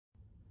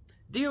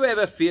Do you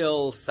ever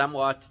feel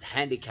somewhat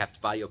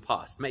handicapped by your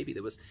past? Maybe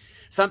there was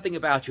something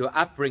about your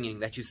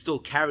upbringing that you still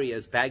carry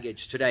as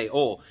baggage today,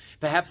 or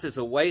perhaps there's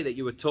a way that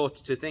you were taught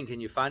to think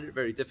and you find it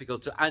very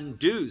difficult to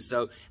undo.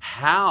 So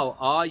how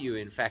are you,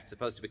 in fact,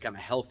 supposed to become a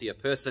healthier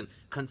person,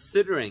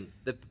 considering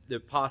the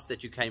past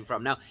that you came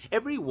from? Now,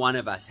 every one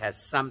of us has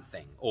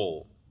something,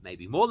 or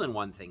maybe more than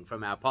one thing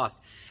from our past,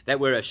 that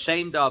we're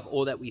ashamed of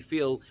or that we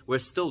feel we're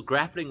still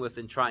grappling with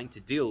and trying to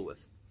deal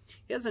with.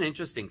 Here's an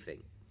interesting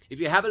thing. If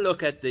you have a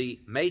look at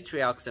the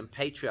matriarchs and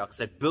patriarchs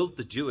that built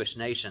the Jewish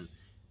nation,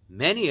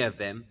 many of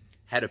them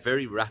had a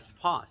very rough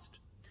past.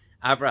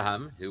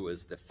 Abraham, who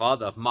was the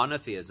father of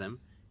monotheism,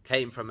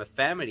 came from a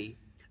family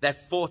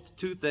that fought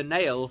tooth and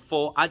nail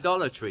for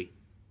idolatry.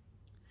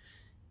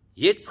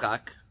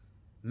 Yitzchak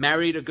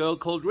married a girl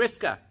called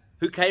Rivka,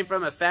 who came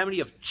from a family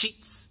of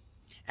cheats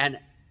and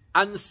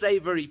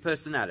unsavory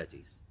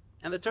personalities.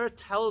 And the Torah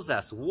tells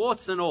us,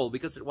 warts and all,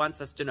 because it wants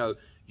us to know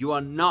you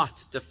are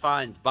not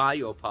defined by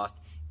your past.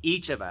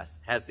 Each of us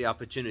has the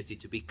opportunity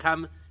to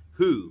become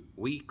who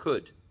we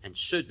could and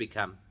should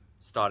become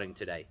starting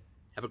today.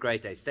 Have a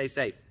great day. Stay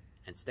safe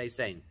and stay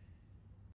sane.